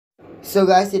So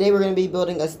guys, today we're going to be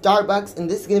building a Starbucks, and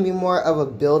this is going to be more of a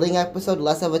building episode,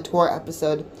 less of a tour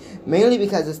episode, mainly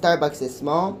because the Starbucks is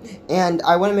small, and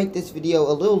I want to make this video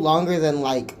a little longer than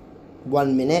like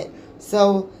 1 minute.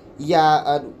 So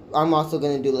yeah, I'm also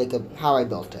going to do like how I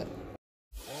built it.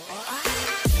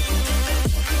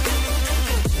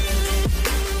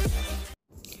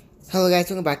 Hello guys,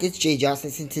 welcome back. It's Jay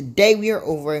Johnson, and today we are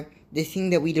over the thing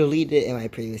that we deleted in my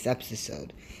previous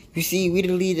episode. You see, we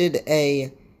deleted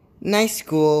a nice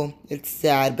school. It's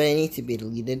sad, but it needs to be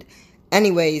deleted.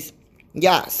 Anyways,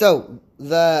 yeah, so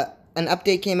an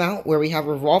update came out where we have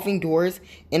revolving doors,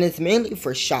 and it's mainly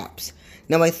for shops.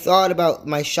 Now, I thought about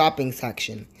my shopping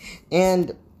section,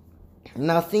 and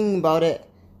now thinking about it,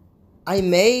 I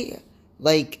may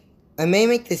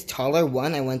make this taller.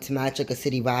 One, I want to match like a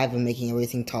city vibe and making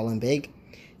everything tall and big.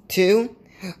 Two,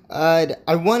 I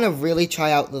want to really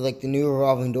try out the new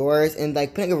revolving doors, and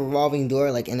like putting a revolving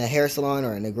door like in a hair salon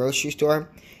or in a grocery store.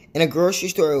 In a grocery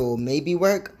store it will maybe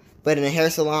work, but in a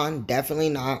hair salon definitely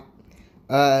not.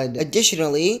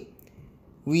 Additionally,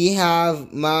 we have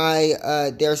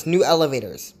there's new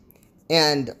elevators,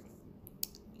 and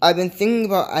I've been thinking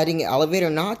about adding an elevator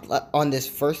not on this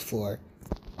first floor.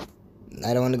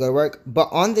 I don't want to go to work, but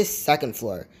on this second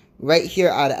floor, right here,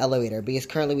 add an elevator, because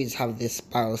currently we just have this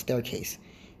spiral staircase.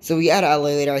 So we add an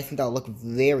elevator. I think that'll look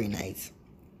very nice.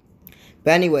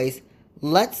 But anyways,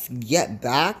 let's get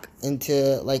back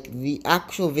into like the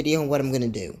actual video and what I'm gonna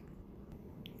do.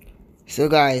 So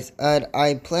guys,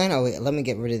 I plan. Oh wait, let me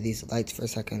get rid of these lights for a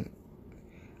second.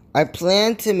 I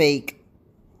plan to make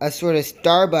a sort of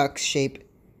Starbucks shape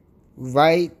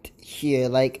right here,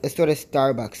 like a sort of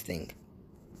Starbucks thing.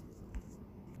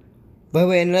 By the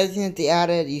way, another thing that they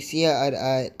added, you see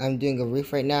I'm doing a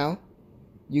roof right now.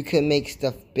 You can make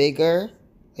stuff bigger,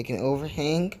 like an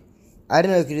overhang. I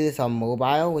don't know if you can do this on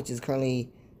mobile, which is currently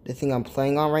the thing I'm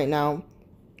playing on right now. You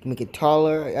can make it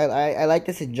taller. I like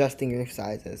this adjusting roof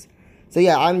sizes. So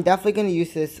yeah, I'm definitely going to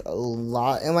use this a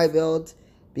lot in my builds,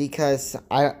 because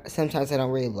sometimes I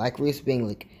don't really like roofs being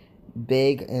like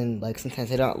big, and like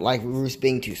sometimes I don't like roofs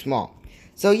being too small.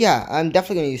 So yeah, I'm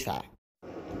definitely going to use that.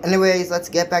 Anyways, let's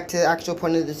get back to the actual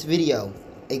point of this video,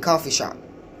 a coffee shop.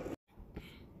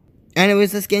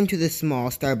 Anyways, let's get into the small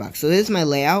Starbucks. So this is my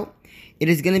layout. It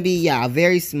is going to be, yeah, a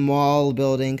very small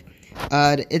building.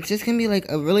 It's just going to be like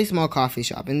a really small coffee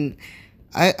shop. And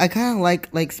I kind of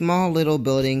like small little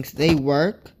buildings. They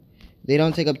work. They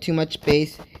don't take up too much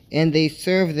space. And they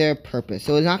serve their purpose.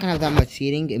 So it's not going to have that much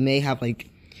seating. It may have like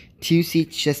 2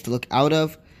 seats just to look out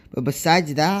of. But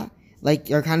besides that, like,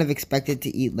 you're kind of expected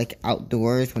to eat like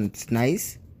outdoors when it's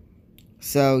nice.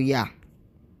 So yeah.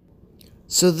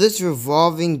 So this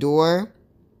revolving door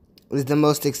is the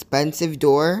most expensive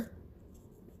door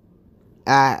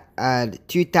at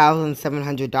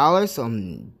 $2,700. So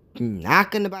I'm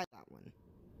not gonna buy that one.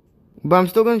 But I'm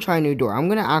still gonna try a new door. I'm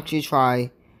gonna actually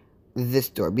try this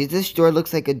door, because this door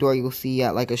looks like a door you'll see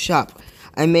at like a shop.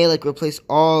 I may like replace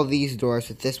all these doors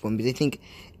with this one, because I think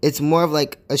it's more of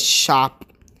like a shop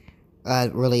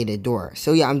related door.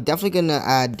 So yeah, I'm definitely gonna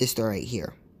add this door right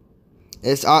here.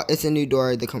 It's a new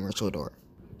door, the commercial door.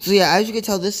 So yeah, as you can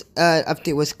tell, this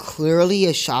update was clearly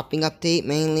a shopping update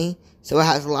mainly. So it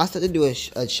has a lot to do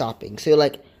with shopping. So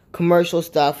like commercial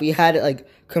stuff, we had like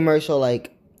commercial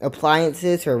like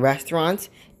appliances for restaurants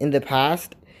in the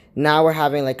past. Now we're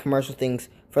having like commercial things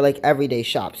for like everyday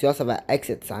shops. We also have an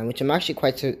exit sign, which I'm actually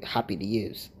quite so happy to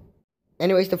use.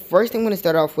 Anyways, the first thing I'm gonna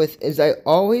start off with is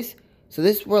so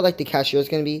this is where like the cashier is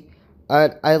gonna be.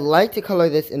 I like to color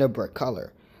this in a brick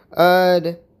color.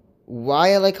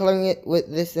 Why I like coloring it with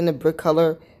this in a brick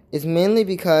color is mainly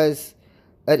because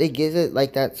it gives it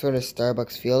like that sort of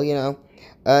Starbucks feel, you know.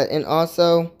 And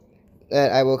also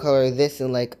I will color this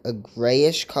in like a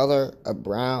grayish color, a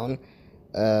brown.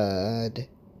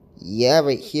 Yeah,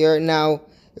 right here. Now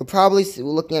you're probably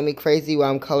looking at me crazy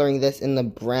while I'm coloring this in the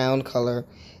brown color,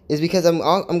 is because I'm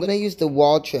gonna use the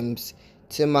wall trims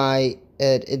to my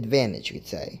advantage, you'd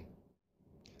say.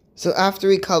 So after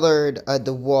we colored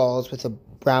the walls with a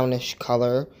brownish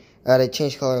color, to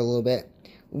change color a little bit,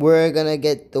 we're gonna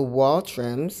get the wall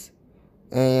trims,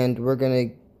 and we're gonna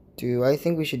do, I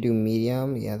think we should do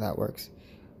medium. Yeah, that works.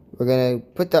 We're gonna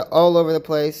put that all over the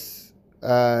place,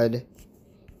 and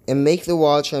make the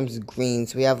wall trims green,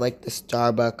 so we have like the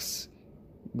Starbucks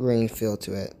green feel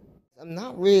to it. I'm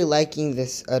not really liking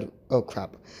this, oh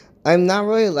crap. I'm not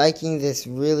really liking this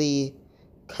really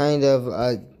kind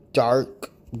of dark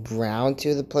brown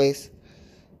to the place.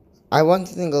 I want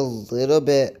something a little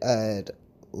bit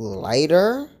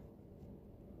lighter,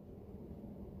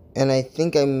 and I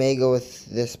think I may go with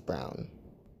this brown.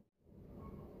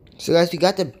 So guys, we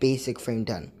got the basic frame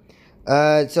done.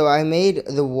 So I made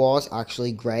the walls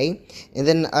actually gray, and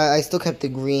then I still kept the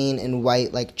green and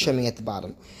white like trimming at the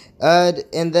bottom.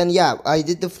 And then yeah, I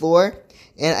did the floor,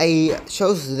 and I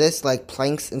chose this like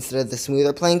planks instead of the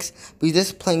smoother planks because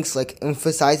this planks like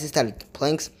emphasizes that it's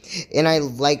planks, and I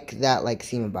like that like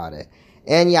theme about it.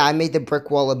 And yeah, I made the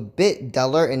brick wall a bit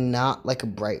duller and not like a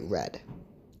bright red.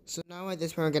 So now at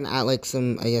this point we're gonna add like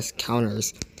some, I guess,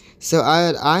 counters. So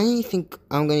I think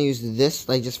I'm gonna use this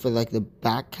like just for like the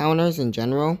back counters in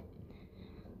general.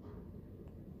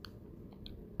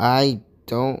 I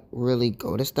don't really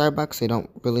go to Starbucks. I don't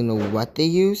really know what they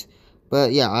use,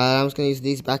 but yeah, I'm just gonna use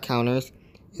these back counters,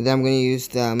 and then I'm gonna use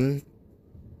them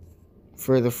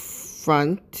for the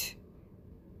front.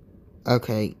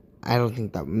 Okay, I don't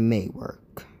think that may work.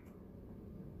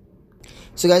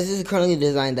 So guys, this is currently the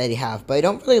design that I have, but I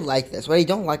don't really like this. What I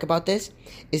don't like about this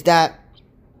is that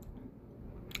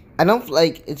I don't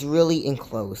like it's really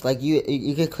enclosed. Like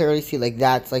you can clearly see like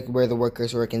that's like where the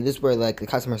workers work, and this is where like the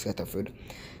customers get their food.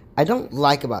 I don't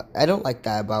like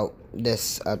that about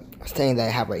this thing that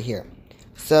I have right here.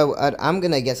 So I'm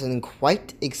gonna get something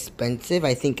quite expensive.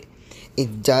 I think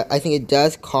it does. I think it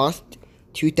does cost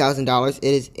 $2,000. It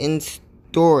is in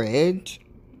storage.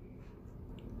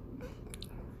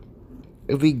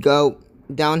 If we go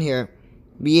down here,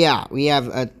 yeah, we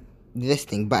have this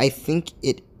thing, but I think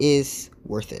it is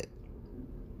worth it.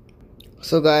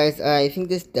 So guys, I think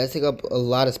this does take up a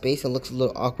lot of space and looks a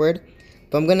little awkward,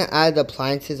 but I'm gonna add the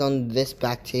appliances on this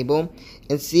back table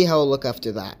and see how it'll look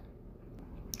after that.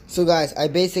 So guys, I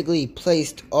basically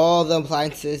placed all the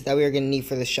appliances that we are gonna need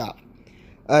for the shop.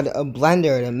 A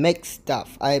blender to mix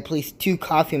stuff. I placed 2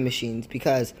 coffee machines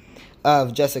because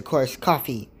of just, of course,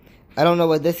 coffee. I don't know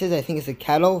what this is. I think it's a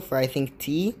kettle for, I think,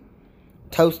 tea.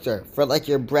 Toaster for, like,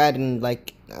 your bread and,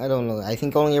 like, I don't know. I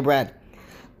think only your bread.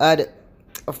 A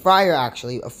fryer,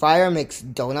 actually. A fryer makes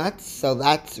donuts, so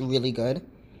that's really good.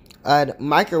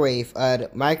 Microwave.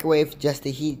 Microwave just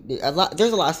to heat. There's a lot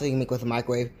of stuff you can make with a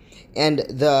microwave. And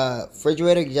the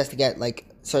refrigerator just to get, like,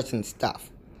 certain stuff.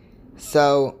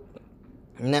 So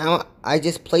now I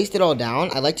just placed it all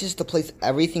down. I like just to place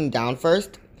everything down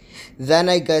first. Then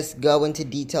I guess go into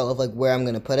detail of like where I'm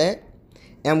gonna put it.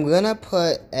 And I'm gonna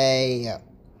put and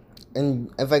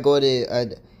if I go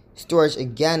to storage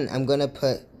again, I'm gonna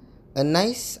put a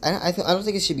nice. I don't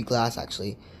think it should be glass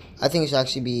actually. I think it should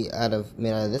actually be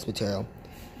made out of this material,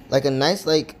 like a nice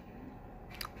like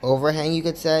overhang you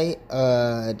could say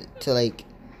to like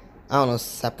I don't know,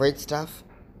 separate stuff.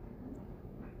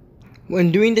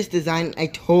 When doing this design, I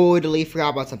totally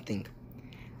forgot about something.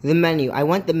 The menu. I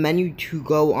want the menu to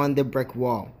go on the brick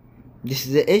wall. This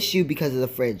is an issue because of the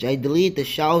fridge. I deleted the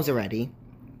shelves already.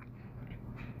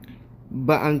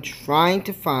 But I'm trying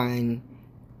to find...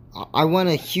 I want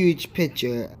a huge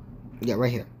picture. Yeah,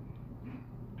 right here.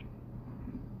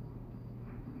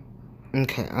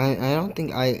 Okay, I don't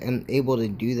think I am able to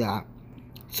do that.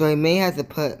 So I may have to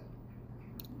put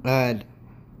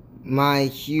my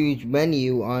huge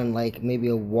menu on like maybe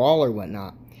a wall or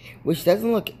whatnot, which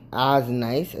doesn't look as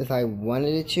nice as I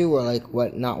wanted it to, or like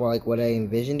what I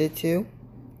envisioned it to.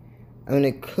 I mean,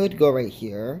 it could go right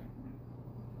here.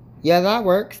 Yeah, that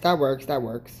works.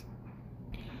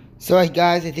 So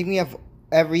guys, I think we have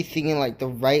everything in like the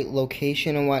right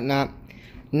location and whatnot.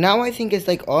 Now I think it's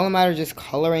like all that matters is just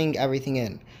coloring everything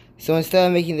in. So instead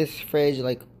of making this fridge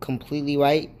like completely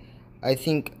white, I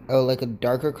think like a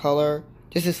darker color,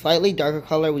 just a slightly darker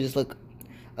color would just look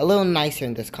a little nicer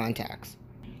in this context.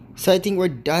 So I think we're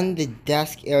done the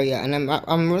desk area, and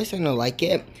I'm really starting to like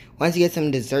it. Once you get some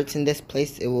desserts in this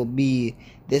place, it will be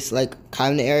this like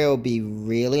cabinet area will be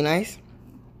really nice.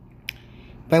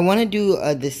 But I want to do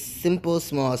this simple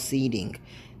small seating.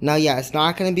 Now, yeah, it's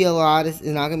not gonna be a lot. It's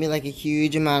not gonna be like a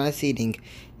huge amount of seating.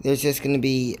 There's just gonna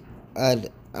be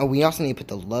we also need to put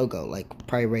the logo like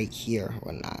probably right here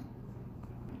or not.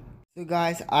 So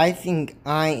guys, I think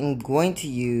I am going to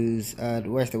use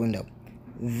where's the window?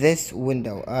 This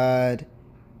window.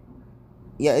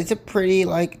 Yeah, it's a pretty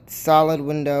like solid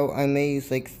window. I may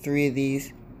use like 3 of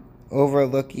these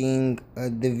overlooking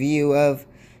the view of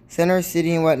Center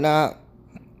City and whatnot.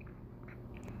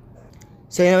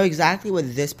 So I know exactly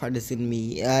what this part is gonna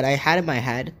be. I had in my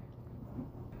head.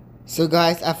 So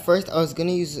guys, at first I was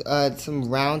gonna use some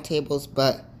round tables,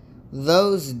 but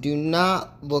those do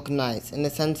not look nice in the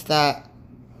sense that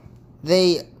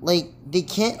they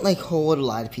can't like hold a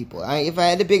lot of people. If I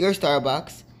had a bigger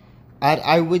Starbucks,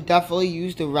 I would definitely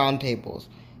use the round tables.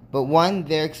 But one,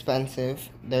 they're expensive.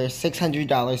 They're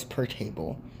 $600 per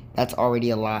table. That's already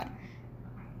a lot.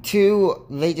 2,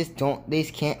 they just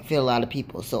can't fit a lot of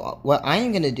people. So what I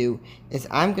am gonna do is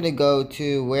I'm gonna go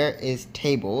to where is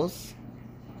tables,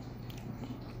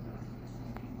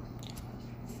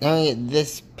 Now I get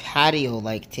this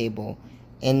patio-like table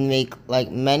and make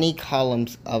like many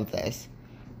columns of this.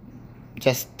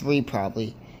 Just 3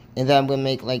 probably. And then I'm gonna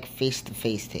make like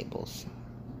face-to-face tables.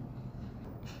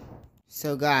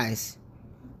 So guys,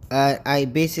 I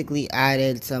basically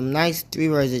added some nice 3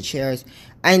 rows of chairs.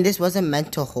 And this wasn't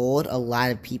meant to hold a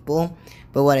lot of people.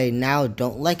 But what I now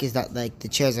don't like is that like the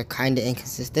chairs are kind of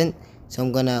inconsistent. So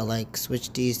I'm gonna like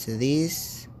switch these to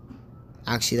these.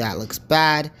 Actually, that looks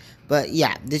bad. But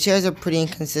yeah, the chairs are pretty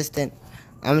inconsistent.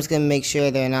 I'm just gonna make sure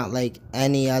they're not like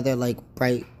any other like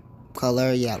bright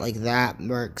color. Yeah, like that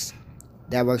works.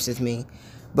 That works with me.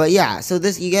 But yeah, so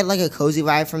this, you get like a cozy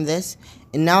vibe from this.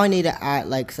 And now I need to add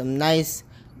like some nice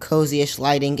cozy-ish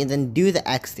lighting and then do the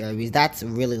exterior because that's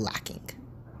really lacking.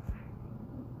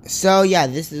 So yeah,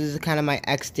 this is kind of my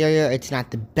exterior. It's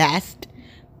not the best.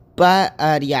 But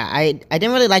yeah, I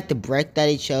didn't really like the brick that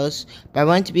he chose, but I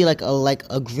wanted it to be like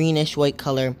a greenish white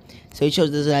color. So he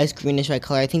chose this nice greenish white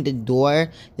color. I think the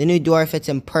new door fits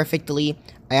him perfectly.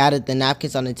 I added the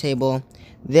napkins on the table.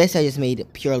 This I just made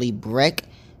purely brick.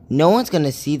 No one's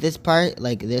gonna see this part,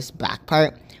 like this back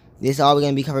part. This is all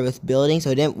gonna be covered with building,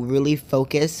 so I didn't really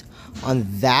focus on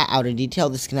that outer detail.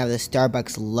 This is gonna have the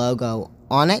Starbucks logo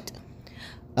on it.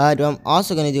 What I'm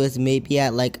also gonna do is maybe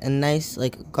add like a nice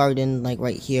like garden like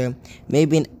right here.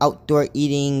 Maybe an outdoor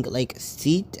eating like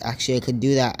seat. Actually, I could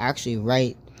do that actually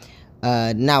right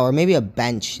now, or maybe a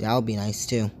bench. That would be nice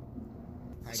too.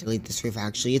 I delete this roof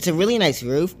actually. It's a really nice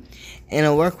roof, and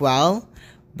it'll work well.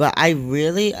 But I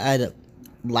really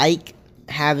like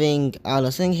having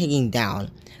something hanging down.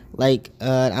 Like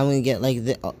I'm gonna get like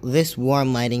this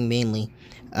warm lighting mainly,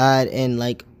 and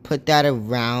like put that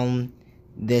around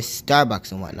this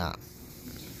Starbucks and whatnot.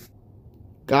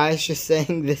 Guys, just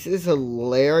saying, this is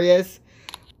hilarious.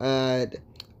 Yeah,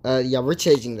 we're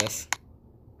changing this.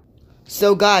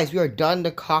 So guys, we are done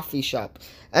the coffee shop.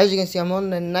 As you can see, I'm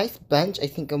on a nice bench. I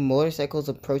think a motorcycle is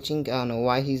approaching. I don't know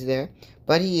why he's there,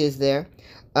 but he is there.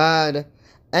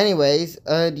 Anyways,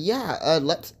 yeah,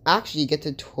 let's actually get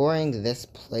to touring this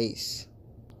place.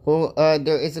 Well,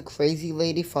 there is a crazy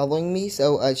lady following me,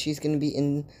 so she's gonna be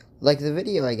in like the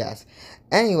video, I guess.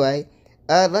 Anyway,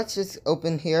 let's just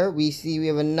open here. We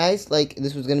have a nice, like,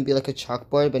 this was gonna be like a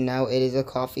chalkboard, but now it is a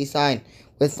coffee sign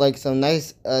with like some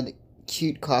nice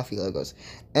cute coffee logos.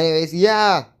 Anyways,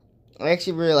 yeah, I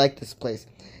actually really like this place.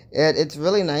 It's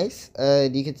really nice.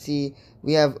 You can see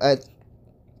we have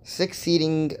 6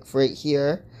 seating right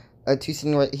here, 2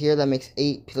 seating right here. That makes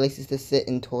 8 places to sit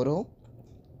in total.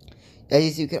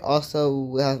 As you can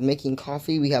also have making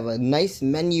coffee. We have a nice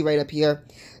menu right up here.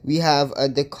 We have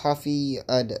the coffee,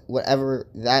 whatever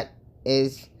that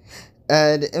is.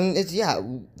 And it's, yeah,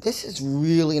 this is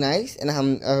really nice, and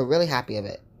I'm really happy of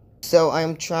it. So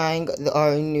I'm trying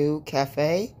our new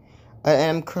cafe, and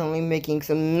I'm currently making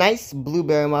some nice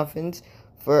blueberry muffins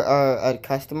for our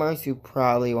customers who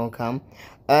probably won't come.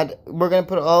 And we're going to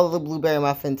put all the blueberry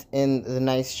muffins in the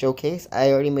nice showcase.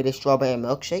 I already made a strawberry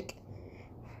milkshake.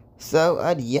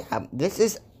 So, yeah, this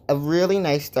is a really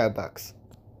nice Starbucks.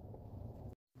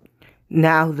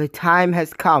 Now the time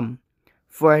has come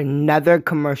for another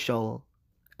commercial.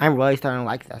 I'm really starting to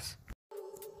like this.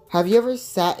 Have you ever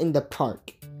sat in the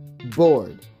park,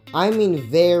 bored? I mean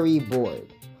very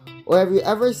bored. Or have you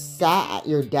ever sat at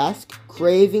your desk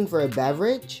craving for a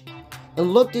beverage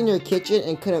and looked in your kitchen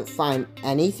and couldn't find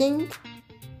anything?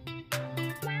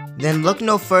 Then look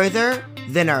no further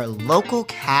than our local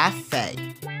cafe,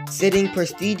 sitting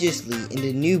prestigiously in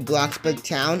the new Bloxburg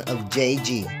town of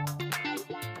JG.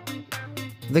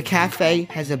 The cafe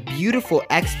has a beautiful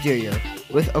exterior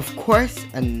with, of course,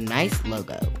 a nice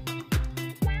logo.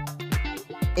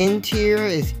 Interior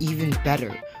is even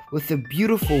better with a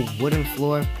beautiful wooden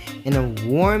floor and a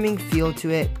warming feel to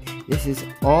it. This is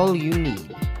all you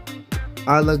need.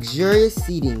 Our luxurious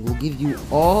seating will give you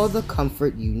all the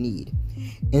comfort you need.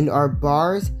 And our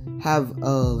bars have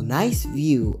a nice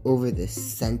view over the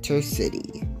center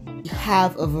city. We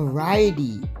have a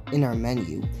variety in our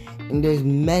menu, and there's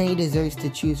many desserts to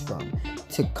choose from,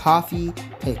 to coffee,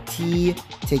 to tea,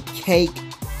 to cake,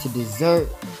 to dessert,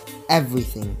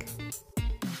 everything.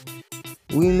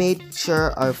 We made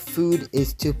sure our food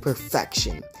is to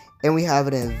perfection, and we have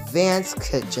an advanced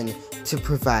kitchen to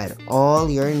provide all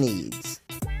your needs.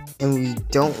 And we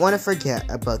don't want to forget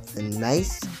about the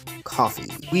nice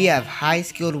coffee. We have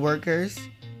high-skilled workers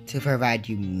to provide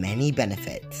you many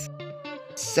benefits.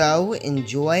 So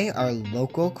enjoy our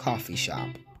local coffee shop.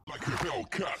 Like